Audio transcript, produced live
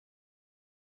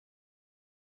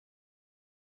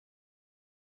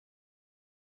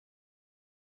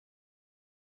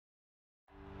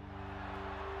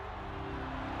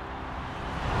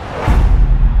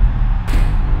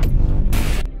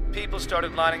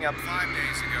started lining up 5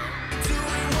 days ago.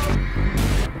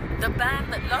 The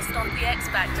band that lost on the X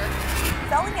Factor.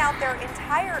 Selling out their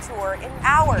entire tour in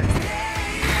hours.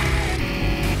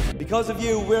 Because of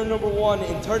you, we're #1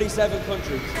 in 37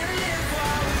 countries.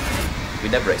 We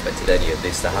never expected any of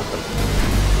this to happen.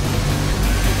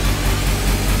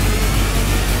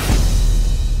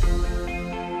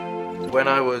 When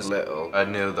I was little, I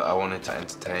knew that I wanted to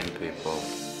entertain people.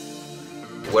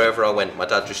 Wherever I went, my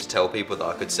dad used to tell people that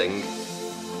I could sing.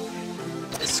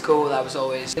 At school, I was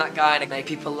always that guy that made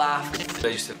people laugh. I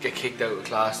used to get kicked out of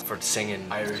class for singing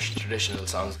Irish traditional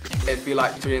songs. It'd be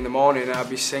like 3 in the morning and I'd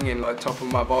be singing at the top of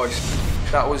my voice.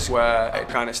 That was where it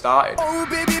kind of started. Oh,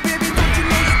 baby, baby, don't you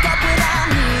know you got what I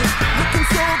need? Looking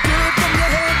so good from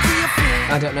your head to your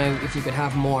feet. I don't know if you could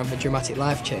have more of a dramatic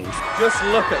life change. Just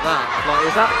look at that. Like,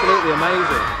 it's absolutely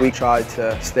amazing. We tried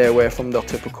to stay away from the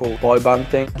typical boy band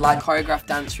thing. Like choreographed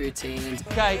dance routines.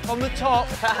 Okay, on the top.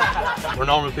 We're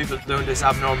normal people doing this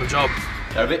abnormal job.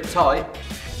 They're a bit tight.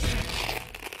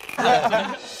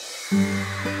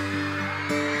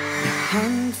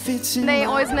 They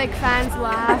always make fans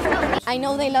laugh. I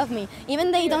know they love me,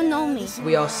 even they don't know me.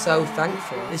 We are so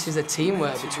thankful. This is a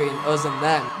teamwork between us and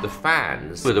them. The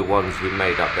fans were the ones who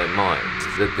made up their minds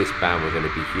that this band were going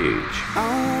to be huge.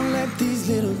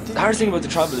 The hardest thing about the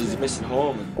travel is missing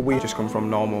home. We just come from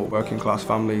normal working class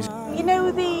families. You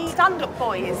know the stand-up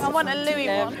boys? I want a Louis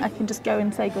one. I can just go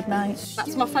and say goodnight.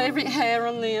 That's my favourite hair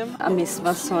on Liam. I miss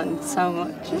my son so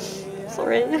much.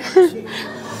 Sorry.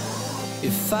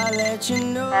 If I let you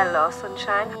know. Hello,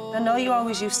 sunshine. I know you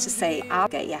always used to say, I'll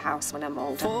get your house when I'm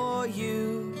older. For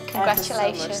you.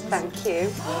 Congratulations. Thank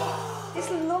you.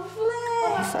 It's lovely.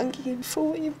 Thank you for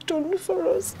what you've done for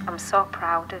us. I'm so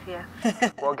proud of you.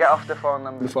 Well, get off the phone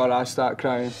then before I start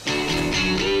crying.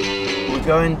 We're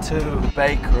going to the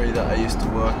bakery that I used to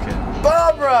work in.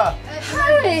 Barbara!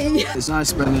 Harry! It's nice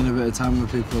spending a bit of time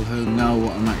with people who know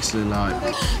what I'm actually like.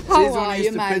 How are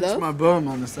you, my love? My bum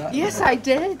on the set. Yes, I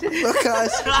did. Look,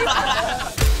 guys.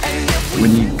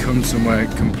 When you come somewhere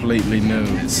completely new,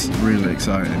 it's really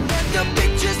exciting.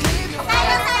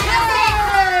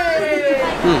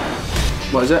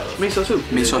 What is it? Miso soup.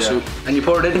 Miso soup. And you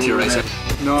pour it into your rice.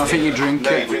 No, I think you drink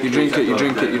it. You drink it, you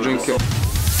drink it, you drink it.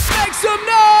 Make some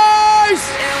noise!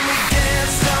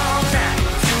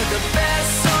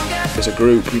 As a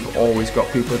group, you've always got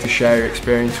people to share your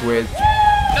experience with.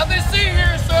 Nothing to see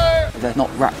here, sir! They're not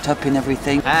wrapped up in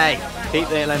everything. Hey, keep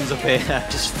the lens up here.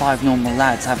 Just 5 normal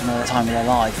lads having the time of their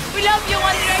life. We love you,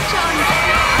 One Direction.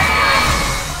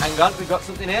 Hang on, we've got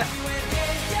something here.